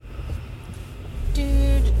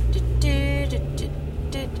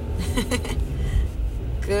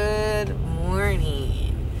Good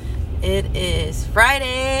morning. It is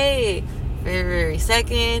Friday, February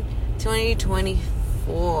 2nd,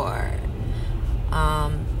 2024.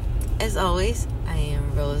 As always, I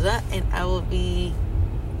am Rosa, and I will be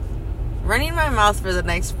running my mouth for the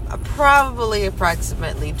next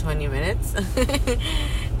approximately 20 minutes.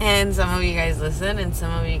 And some of you guys listen, and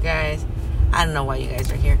some of you guys, I don't know why you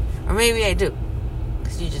guys are here. Or maybe I do,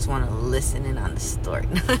 because you just want to listen in on the story.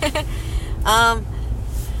 I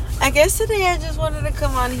guess today I just wanted to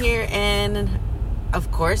come on here and,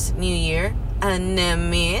 of course, New Year.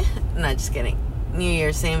 Me. Not just kidding. New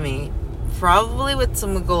Year, same me. Probably with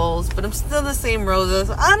some goals, but I'm still the same Rosa.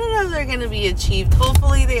 So I don't know if they're going to be achieved.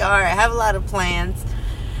 Hopefully they are. I have a lot of plans.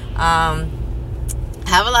 And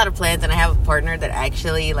I have a partner that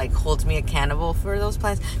actually holds me accountable for those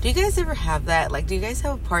plans. Do you guys ever have that? Do you guys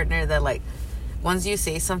have a partner that once you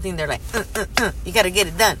say something, they're like, you got to get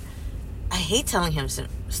it done. I hate telling him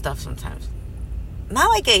stuff sometimes. Not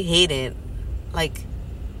I hate it.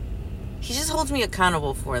 He just holds me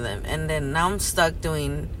accountable for them. And then now I'm stuck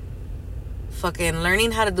doing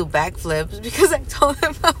learning how to do backflips because I told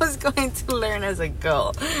him I was going to learn as a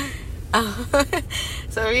girl.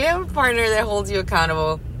 So if you have a partner that holds you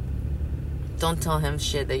accountable, don't tell him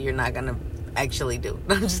shit that you're not going to actually do.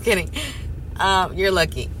 I'm just kidding. You're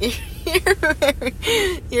lucky.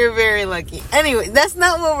 You're very lucky. Anyway, that's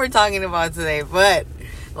not what we're talking about today. But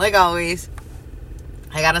like always,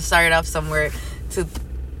 I got to start off somewhere to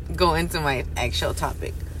go into my actual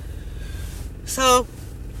topic. So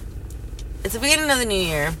it's the beginning of the new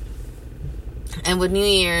year, and with New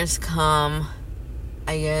Year's come,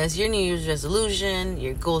 I guess, your New Year's resolution,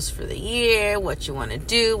 your goals for the year, what you want to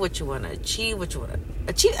do, what you want to achieve, what you want to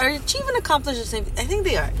achieve. Are achieve and accomplish the same? I think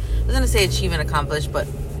they are. I was going to say achieve and accomplish, but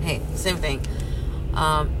hey, same thing.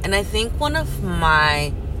 And I think one of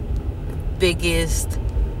my biggest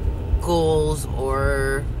goals,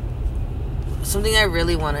 or something I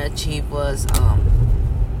really want to achieve, was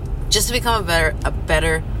just to become a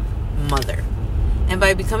better mother. And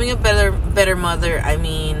by becoming a better mother, I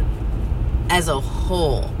mean as a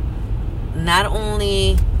whole, not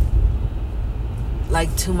only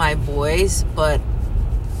to my boys, but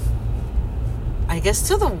I guess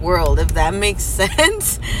to the world, if that makes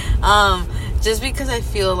sense. Just because I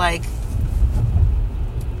feel like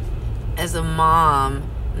as a mom,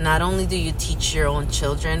 not only do you teach your own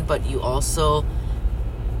children, but you also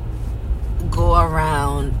go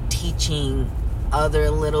around teaching other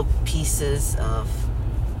little pieces of,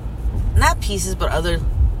 not pieces, but other,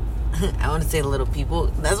 I want to say little people.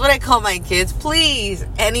 That's what I call my kids. Please,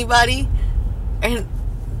 anybody, and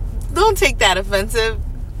don't take that offensive,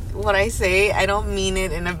 what I say. I don't mean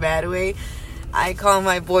it in a bad way. I call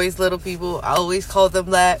my boys little people. I always call them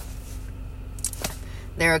that.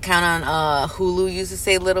 Their account on Hulu used to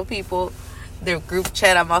say little people. Their group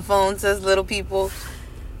chat on my phone says little people.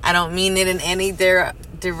 I don't mean it in any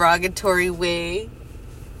derogatory way.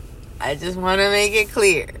 I just want to make it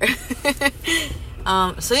clear.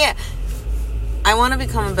 So yeah, I want to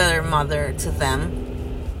become a better mother to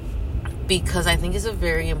them because I think it's a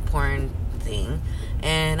very important thing.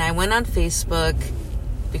 And I went on Facebook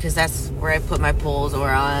because that's where I put my polls, or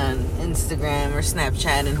on Instagram or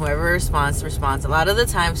Snapchat, and whoever responds. A lot of the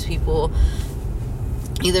times people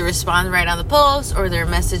either respond right on the post, or they'll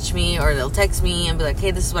message me, or they'll text me and be like,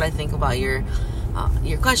 hey, this is what I think about your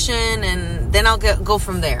question, and then I'll go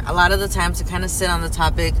from there. A lot of the times I kind of sit on the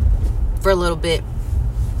topic for a little bit,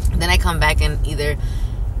 then I come back and either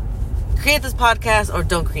create this podcast or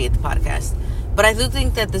don't create the podcast. But I do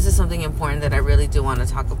think that this is something important that I really do want to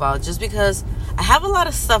talk about, just because I have a lot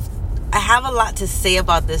to say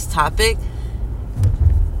about this topic,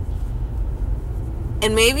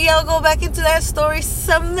 and maybe I'll go back into that story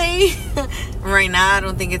someday. Right now, I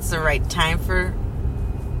don't think it's the right time for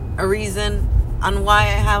a reason on why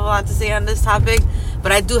I have a lot to say on this topic.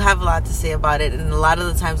 But I do have a lot to say about it. And a lot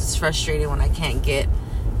of the times it's frustrating when I can't get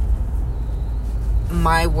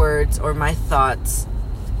my words or my thoughts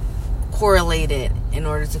correlated in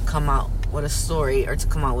order to come out with a story or to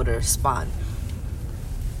come out with a response.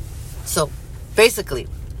 So, basically,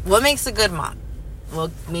 what makes a good mom?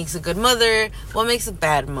 What makes a good mother? What makes a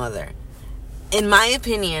bad mother? In my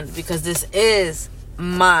opinion, because this is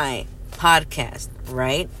my podcast,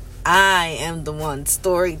 right? I am the one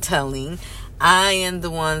storytelling. I am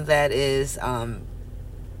the one that is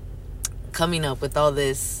coming up with all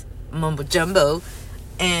this mumbo jumbo.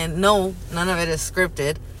 And no, none of it is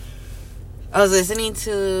scripted. I was listening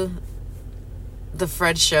to the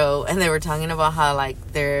Fred show, and they were talking about how, like,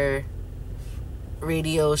 they're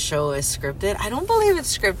radio show is scripted. I don't believe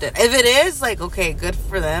it's scripted. If it is, like, okay, good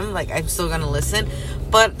for them. Like, I'm still gonna listen.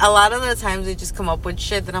 But a lot of the times they just come up with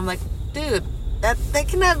shit that I'm like, dude, that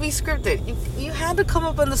cannot be scripted. You had to come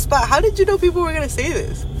up on the spot. How did you know people were gonna say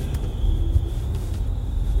this?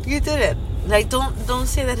 You did it. Like, don't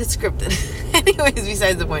say that it's scripted. Anyways,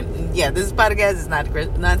 besides the point. Yeah, this podcast is not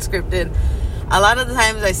scripted. A lot of the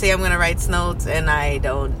times I say I'm gonna write notes and I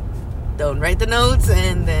don't write the notes,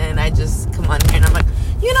 and then I just come on here and I'm like,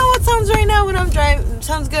 you know what sounds right now when I'm driving?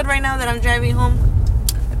 Sounds good right now that I'm driving home?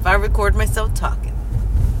 If I record myself talking.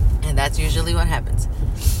 And that's usually what happens.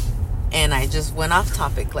 And I just went off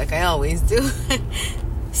topic like I always do.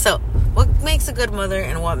 So, what makes a good mother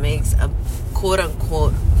and what makes a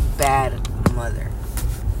quote-unquote bad mother?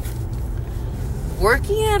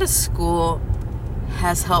 Working at a school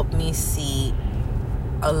has helped me see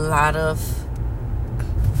a lot of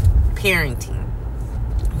parenting.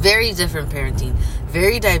 Very different parenting.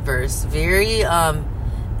 Very diverse. Very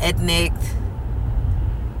ethnic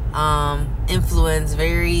influence.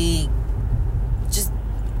 Very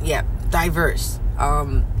diverse.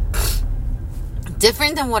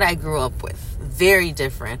 Different than what I grew up with. Very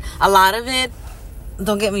different. A lot of it,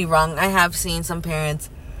 don't get me wrong, I have seen some parents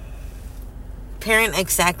parent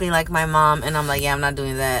exactly like my mom, and I'm like, yeah, I'm not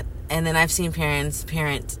doing that. And then I've seen parents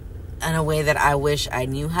parent in a way that I wish I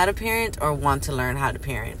knew how to parent or want to learn how to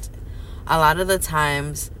parent. A lot of the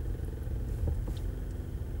times,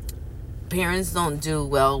 parents don't do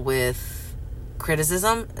well with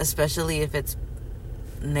criticism, especially if it's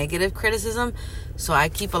negative criticism. So I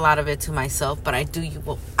keep a lot of it to myself, but I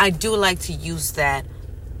do like to use that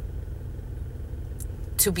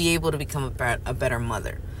to be able to become a better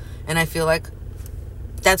mother. And I feel like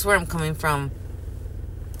that's where I'm coming from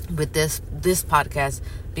with this podcast,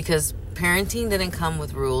 because parenting didn't come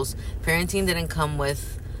with rules. Parenting didn't come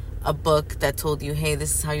with a book that told you, hey,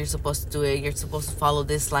 this is how you're supposed to do it. You're supposed to follow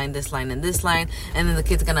this line, and this line, and then the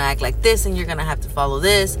kid's gonna act like this, and you're gonna have to follow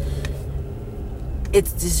this.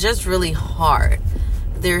 It's just really hard.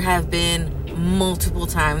 There have been multiple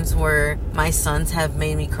times where my sons have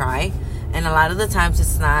made me cry, and a lot of the times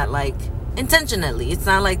it's not like intentionally. It's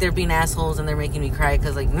not like they're being assholes and they're making me cry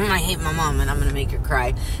because like, I hate my mom and I'm gonna make her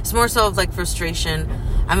cry. It's more so of like frustration.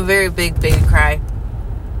 I'm a very big baby cry.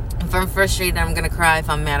 If I'm frustrated, I'm gonna cry. If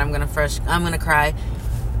I'm mad, I'm gonna cry.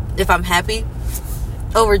 If I'm happy,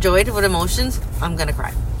 overjoyed with emotions, I'm gonna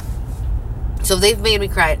cry. So they've made me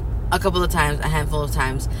cry a couple of times, a handful of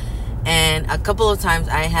times. And a couple of times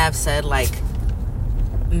I have said like,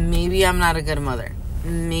 maybe I'm not a good mother.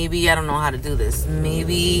 Maybe I don't know how to do this.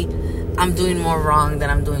 Maybe I'm doing more wrong than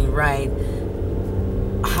I'm doing right.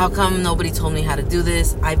 How come nobody told me how to do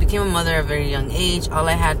this? I became a mother at a very young age. All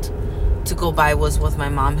I had to go by was what my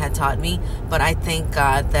mom had taught me. But I thank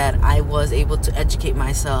God that I was able to educate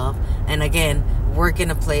myself. And again, work in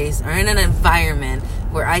a place or in an environment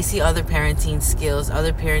where I see other parenting skills,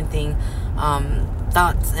 other parenting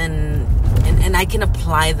thoughts, and I can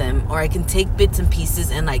apply them, or I can take bits and pieces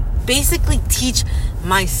and like basically teach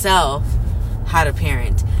myself how to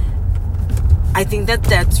parent. I think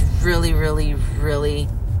that's really, really, really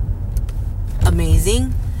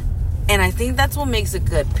amazing. And I think that's what makes a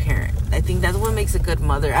good parent. I think that's what makes a good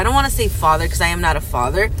mother. I don't want to say father because I am not a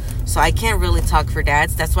father, so I can't really talk for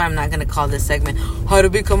dads. That's why I'm not going to call this segment how to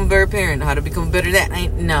become a better parent, how to become a better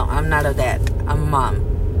dad. No, I'm not a dad. I'm a mom.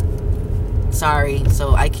 Sorry,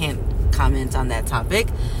 so I can't comment on that topic.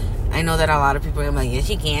 I know that a lot of people are like, yes,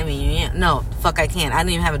 you can. Yeah. No, fuck, I can't. I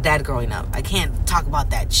didn't even have a dad growing up. I can't talk about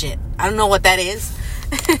that shit. I don't know what that is.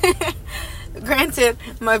 Granted,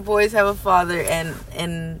 my boys have a father,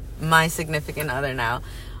 and my significant other now,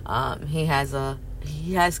 he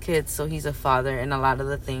has kids, so he's a father, and a lot of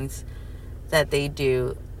the things that they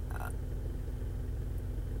do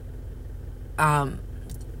are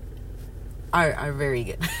very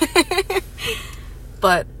good.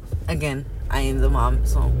 But again, I am the mom,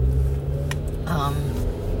 so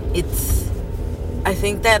I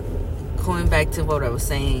think that, going back to what I was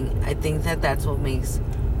saying, I think that that's what makes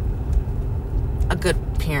a good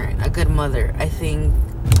parent, a good mother. I think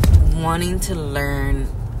wanting to learn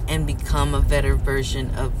and become a better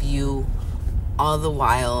version of you, all the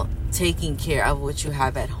while taking care of what you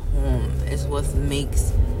have at home, is what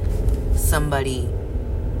makes somebody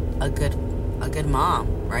a good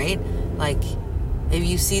mom, right? Like, if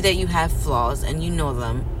you see that you have flaws and you know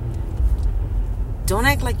them, don't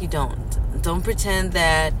act like you don't. Don't pretend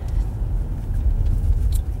that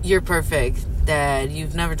you're perfect, that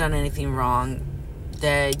you've never done anything wrong,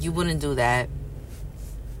 that you wouldn't do that.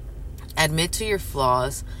 Admit to your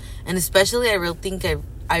flaws. And especially, I really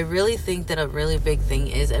think that a really big thing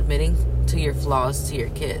is admitting to your flaws to your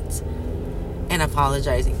kids and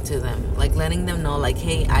apologizing to them. Like, letting them know, like,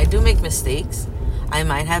 hey, I do make mistakes. I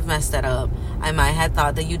might have messed that up. I might have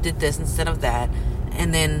thought that you did this instead of that.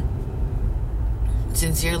 And then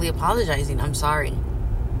sincerely apologizing. I'm sorry.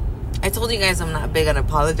 I told you guys I'm not big on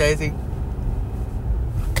apologizing.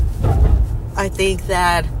 I think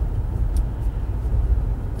that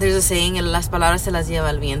there's a saying, las palabras se las lleva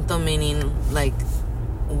el viento, meaning, like,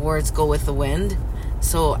 words go with the wind.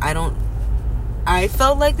 So I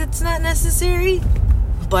felt like it's not necessary,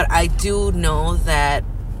 but I do know that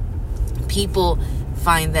people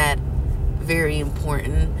find that very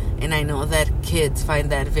important, and I know that kids find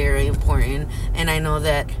that very important, and I know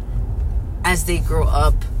that as they grow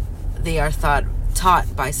up, they are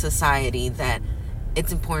taught by society that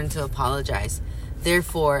it's important to apologize.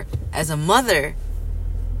 Therefore, as a mother,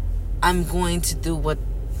 I'm going to do what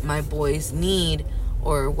my boys need,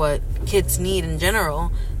 or what kids need in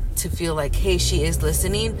general, to feel like, hey, she is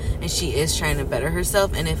listening and she is trying to better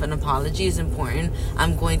herself. And if an apology is important,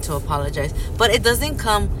 I'm going to apologize. But it doesn't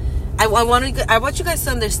come... I want you guys to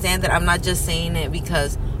understand that I'm not just saying it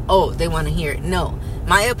because, oh, they want to hear it. No.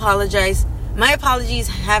 My apologies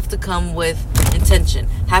have to come with intention,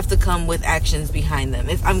 have to come with actions behind them.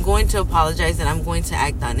 If I'm going to apologize, then I'm going to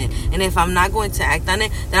act on it. And if I'm not going to act on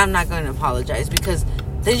it, then I'm not going to apologize, because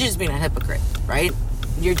they're just being a hypocrite, right?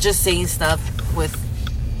 You're just saying stuff with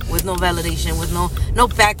no validation, with no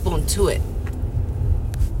backbone to it.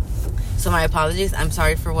 So my apologies. I'm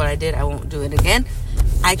sorry for what I did. I won't do it again.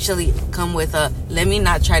 Actually come with let me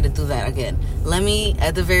not try to do that again. Let me,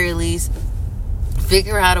 at the very least,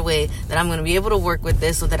 figure out a way that I'm going to be able to work with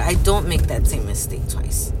this so that I don't make that same mistake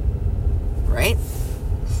twice. Right?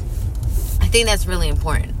 I think that's really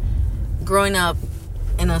important. Growing up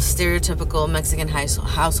in a stereotypical Mexican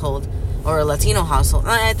household, or a Latino household,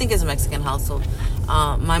 I think it's a Mexican household.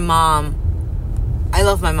 My mom, I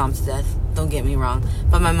love my mom to death, don't get me wrong,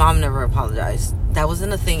 but my mom never apologized. That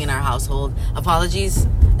wasn't a thing in our household. Apologies,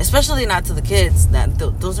 especially not to the kids,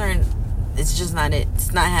 those aren't, it's just not it.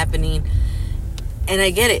 It's not happening. And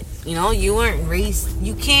I get it. You know, you weren't raised,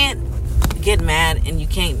 you can't get mad and you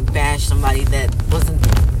can't bash somebody that wasn't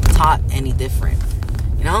taught any different.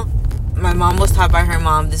 You know, my mom was taught by her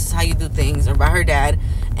mom, this is how you do things, or by her dad,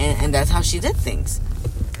 and that's how she did things.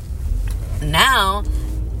 Now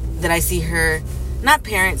that I see her not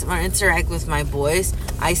parent or interact with my boys,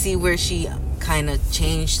 I see where she kind of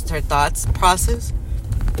changed her thoughts process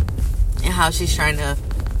and how she's trying to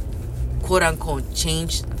quote unquote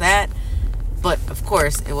change that. But of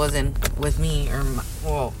course it wasn't with me or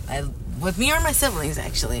with me or my siblings,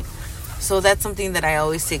 actually. So that's something that I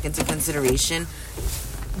always take into consideration.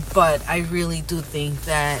 But I really do think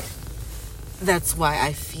that that's why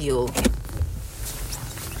I feel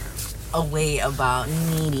a way about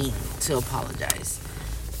needing to apologize.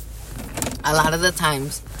 A lot of the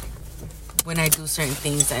times when I do certain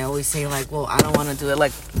things, I always say, like, well, I don't want to do it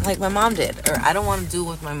like my mom did, or I don't want to do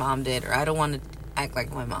what my mom did, or I don't want to act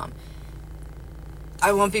like my mom.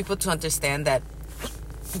 I want people to understand that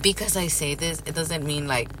because I say this, it doesn't mean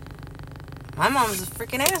like my mom's a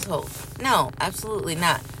freaking asshole. No, absolutely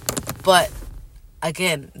not. But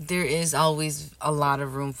again, there is always a lot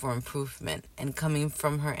of room for improvement. And coming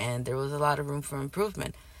from her end, there was a lot of room for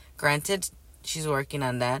improvement. Granted, she's working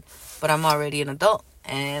on that. But I'm already an adult.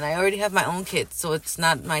 And I already have my own kids. So it's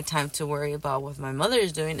not my time to worry about what my mother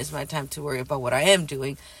is doing. It's my time to worry about what I am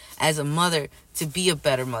doing as a mother, to be a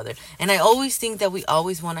better mother. And I always think that we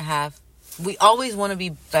always want to be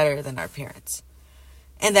better than our parents.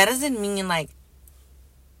 And that doesn't mean like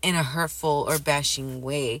in a hurtful or bashing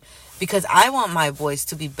way, because I want my boys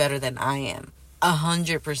to be better than I am.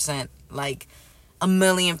 100%, like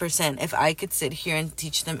 1,000,000%. If I could sit here and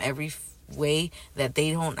teach them every way that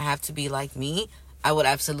they don't have to be like me, I would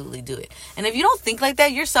absolutely do it. And if you don't think like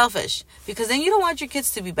that, you're selfish, because then you don't want your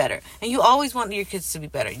kids to be better. And you always want your kids to be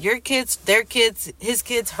better. Your kids, their kids, his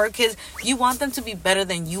kids, her kids, you want them to be better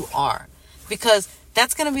than you are, because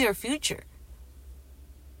that's going to be our future.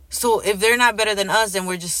 So if they're not better than us, then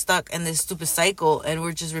we're just stuck in this stupid cycle and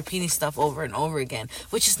we're just repeating stuff over and over again,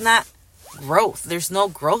 which is not growth. There's no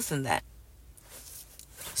growth in that.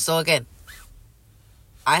 So again,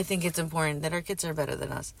 I think it's important that our kids are better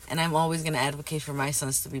than us. And I'm always going to advocate for my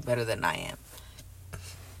sons to be better than I am.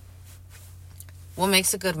 What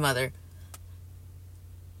makes a good mother?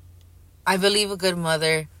 I believe a good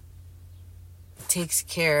mother takes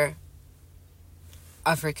care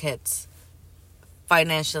of her kids.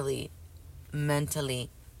 Financially, mentally,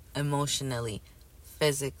 emotionally,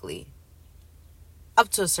 physically. Up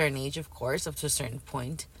to a certain age, of course, up to a certain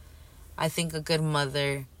point. I think a good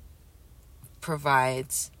mother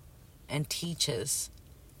provides and teaches.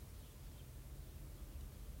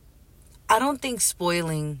 I don't think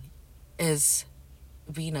spoiling is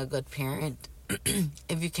being a good parent.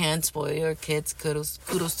 If you can spoil your kids,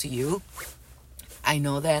 kudos to you. I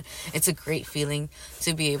know that it's a great feeling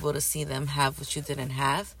to be able to see them have what you didn't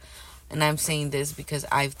have. And I'm saying this because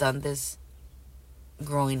I've done this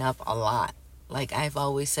growing up a lot. Like, I've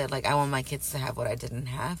always said, like, I want my kids to have what I didn't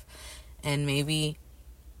have. And maybe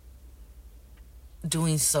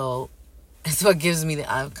doing so is what gives me the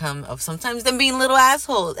outcome of sometimes them being little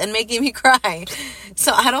assholes and making me cry.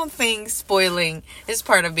 So I don't think spoiling is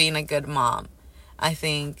part of being a good mom. I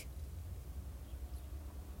think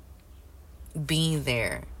being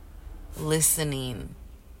there, listening,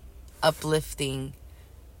 uplifting,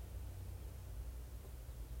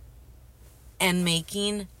 and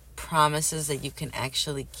making promises that you can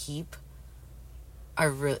actually keep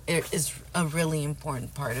is a really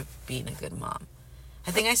important part of being a good mom.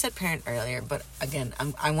 I think I said parent earlier, but again,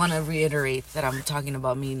 I want to reiterate that I'm talking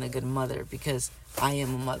about being a good mother because I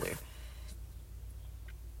am a mother.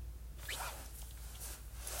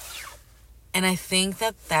 And I think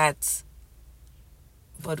that that's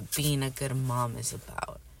what being a good mom is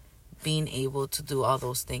about. Being able to do all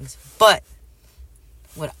those things. But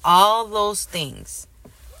with all those things,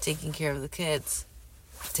 taking care of the kids,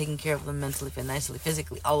 taking care of them mentally, financially,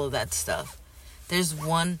 physically, all of that stuff, there's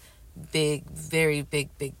one big, very big,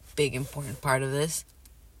 important part of this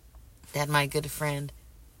that my good friend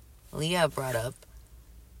Leah brought up.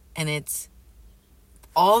 And it's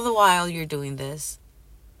all the while you're doing this,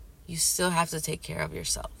 you still have to take care of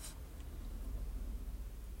yourself.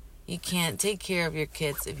 You can't take care of your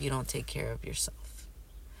kids if you don't take care of yourself.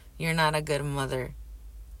 You're not a good mother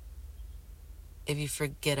if you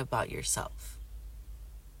forget about yourself.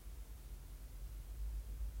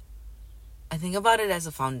 I think about it as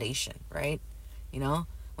a foundation, right? You know,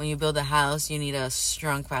 when you build a house, you need a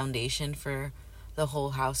strong foundation for the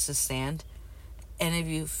whole house to stand. And if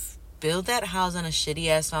you build that house on a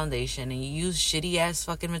shitty-ass foundation and you use shitty-ass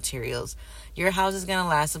fucking materials, your house is going to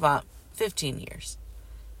last about 15 years.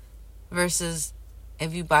 Versus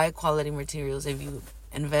if you buy quality materials, if you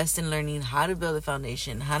invest in learning how to build a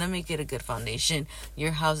foundation, how to make it a good foundation,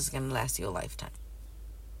 your house is going to last you a lifetime.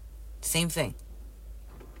 Same thing.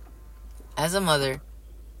 As a mother,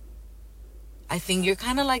 I think you're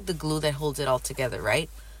kind of like the glue that holds it all together, right?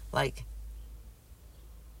 Like,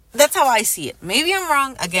 that's how I see it. Maybe I'm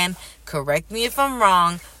wrong. Again, correct me if I'm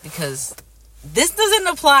wrong, because this doesn't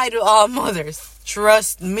apply to all mothers.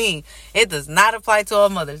 Trust me. It does not apply to all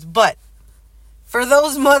mothers. But for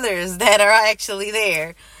those mothers that are actually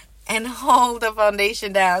there and hold the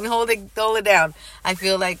foundation down, hold it down, I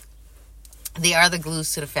feel like they are the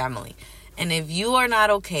glues to the family. And if you are not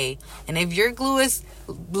okay, and if your glue is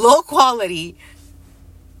low quality,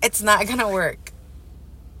 it's not going to work.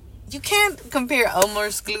 You can't compare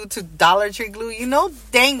Elmer's glue to Dollar Tree glue. You know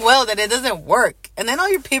dang well that it doesn't work. And then all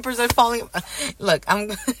your papers are falling. Look,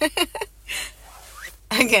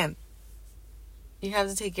 again, you have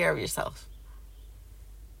to take care of yourself.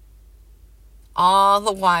 All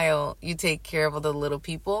the while you take care of all the little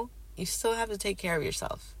people, you still have to take care of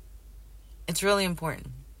yourself. It's really important.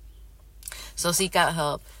 So seek out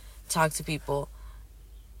help, talk to people,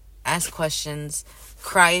 ask questions,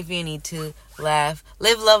 cry if you need to, laugh,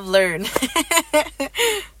 live, love, learn.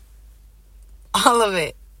 All of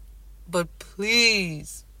it. But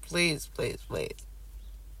please, please, please, please,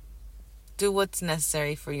 do what's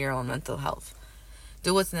necessary for your own mental health.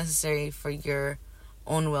 Do what's necessary for your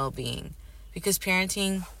own well-being. Because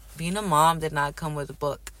parenting, being a mom, did not come with a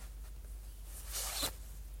book.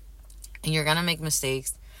 And you're going to make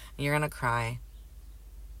mistakes. And you're going to cry.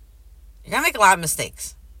 You're going to make a lot of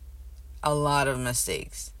mistakes. A lot of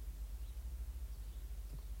mistakes.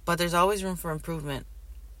 But there's always room for improvement.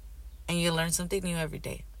 And you learn something new every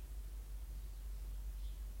day.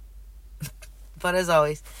 But as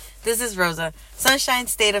always, this is Rosa, Sunshine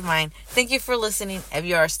State of Mind. Thank you for listening, if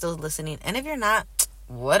you are still listening. And if you're not,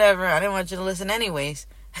 whatever. I didn't want you to listen anyways.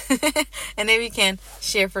 And if you can,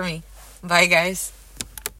 share for me. Bye, guys.